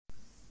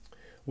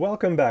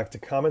Welcome back to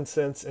Common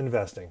Sense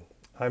Investing.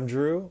 I'm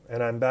Drew,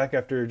 and I'm back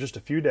after just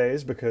a few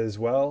days because,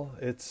 well,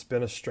 it's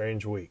been a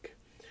strange week.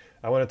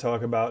 I want to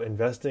talk about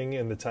investing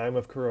in the time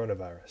of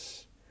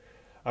coronavirus.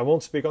 I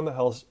won't speak on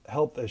the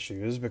health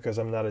issues because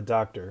I'm not a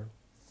doctor,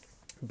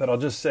 but I'll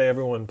just say,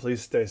 everyone,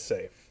 please stay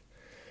safe.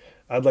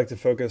 I'd like to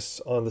focus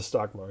on the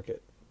stock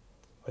market.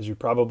 As you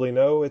probably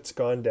know, it's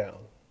gone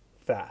down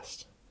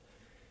fast.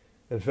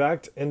 In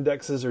fact,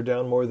 indexes are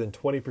down more than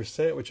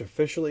 20%, which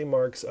officially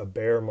marks a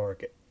bear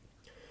market.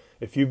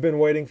 If you've been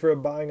waiting for a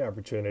buying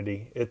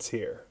opportunity, it's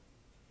here.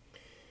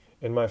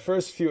 In my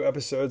first few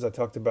episodes, I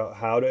talked about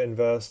how to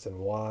invest and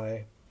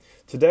why.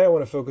 Today, I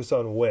want to focus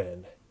on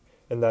when,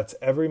 and that's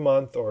every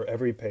month or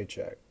every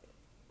paycheck.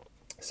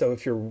 So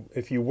if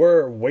you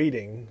were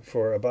waiting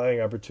for a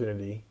buying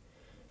opportunity,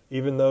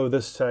 even though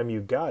this time you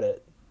got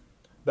it,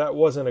 that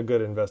wasn't a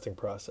good investing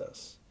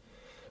process.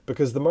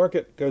 Because the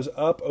market goes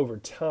up over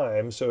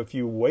time, so if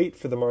you wait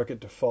for the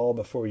market to fall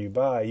before you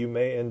buy, you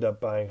may end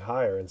up buying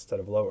higher instead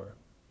of lower.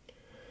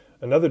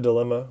 Another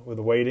dilemma with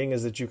waiting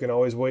is that you can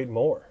always wait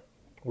more.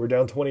 We're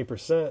down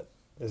 20%.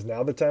 Is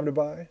now the time to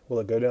buy? Will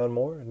it go down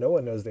more? No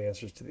one knows the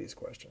answers to these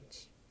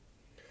questions.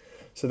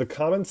 So the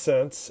common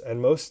sense and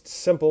most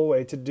simple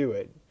way to do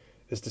it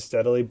is to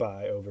steadily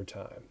buy over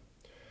time.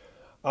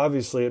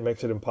 Obviously, it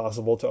makes it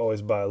impossible to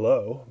always buy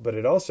low, but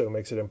it also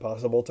makes it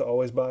impossible to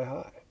always buy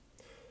high.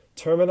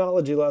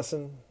 Terminology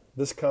lesson.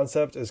 This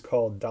concept is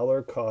called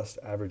dollar cost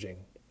averaging.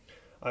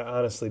 I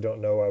honestly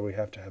don't know why we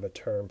have to have a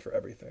term for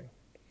everything.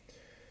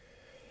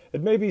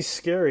 It may be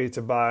scary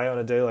to buy on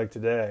a day like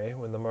today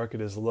when the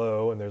market is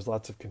low and there's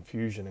lots of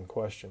confusion and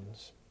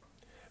questions.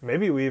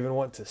 Maybe we even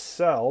want to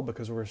sell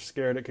because we're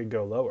scared it could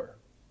go lower.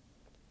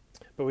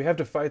 But we have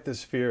to fight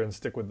this fear and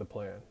stick with the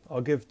plan.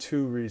 I'll give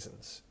two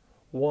reasons.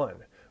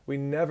 One, we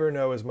never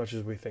know as much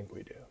as we think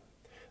we do.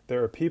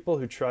 There are people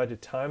who try to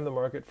time the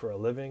market for a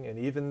living, and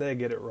even they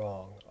get it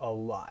wrong a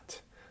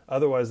lot.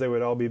 Otherwise, they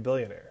would all be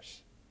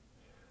billionaires.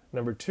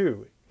 Number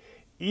two,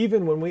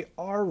 even when we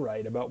are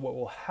right about what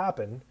will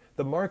happen,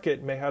 the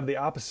market may have the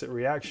opposite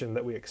reaction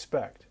that we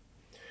expect.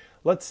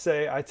 Let's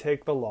say I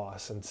take the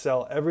loss and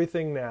sell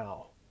everything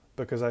now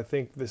because I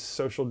think this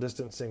social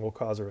distancing will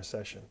cause a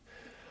recession.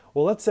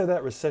 Well, let's say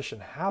that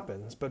recession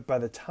happens, but by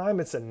the time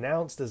it's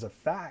announced as a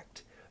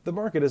fact, the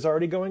market is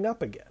already going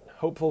up again,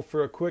 hopeful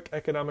for a quick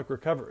economic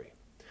recovery.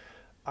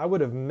 I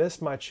would have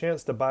missed my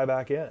chance to buy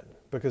back in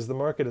because the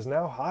market is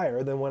now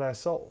higher than when I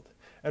sold.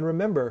 And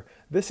remember,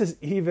 this is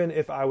even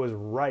if I was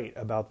right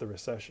about the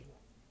recession.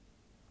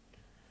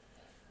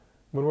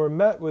 When we're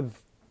met with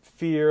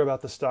fear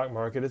about the stock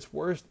market, it's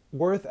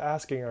worth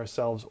asking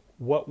ourselves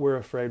what we're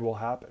afraid will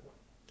happen.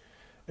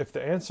 If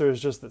the answer is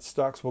just that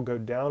stocks will go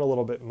down a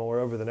little bit more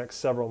over the next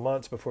several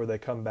months before they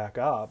come back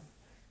up,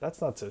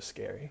 that's not so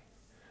scary.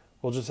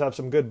 We'll just have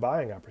some good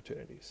buying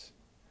opportunities.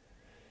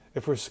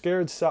 If we're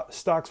scared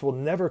stocks will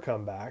never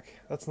come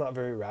back, that's not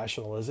very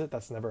rational, is it?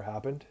 That's never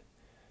happened.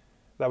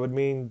 That would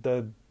mean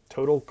the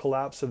total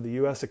collapse of the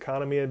U.S.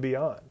 economy and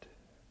beyond.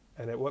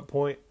 And at what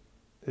point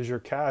is your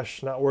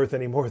cash not worth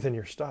any more than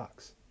your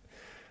stocks?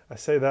 I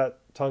say that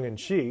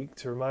tongue-in-cheek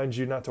to remind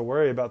you not to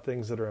worry about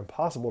things that are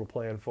impossible to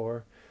plan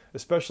for,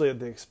 especially at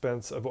the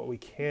expense of what we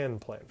can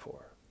plan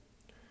for.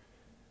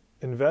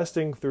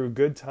 Investing through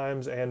good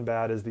times and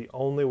bad is the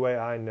only way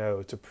I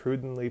know to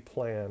prudently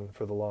plan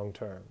for the long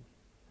term.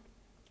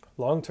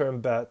 Long-term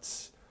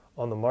bets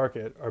on the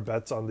market are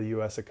bets on the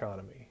U.S.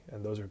 economy,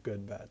 and those are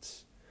good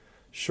bets.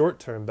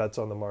 Short-term bets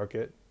on the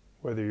market,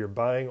 whether you're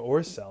buying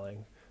or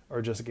selling,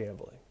 are just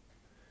gambling.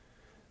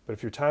 But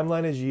if your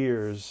timeline is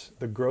years,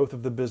 the growth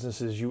of the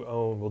businesses you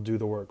own will do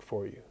the work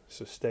for you,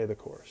 so stay the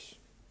course.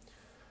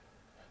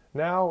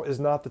 Now is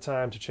not the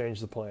time to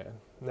change the plan.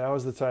 Now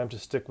is the time to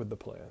stick with the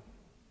plan.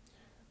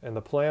 And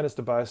the plan is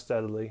to buy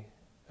steadily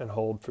and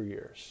hold for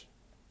years.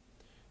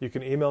 You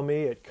can email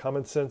me at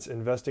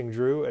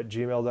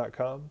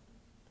commonsenseinvestingdrew@gmail.com,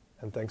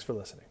 and thanks for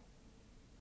listening.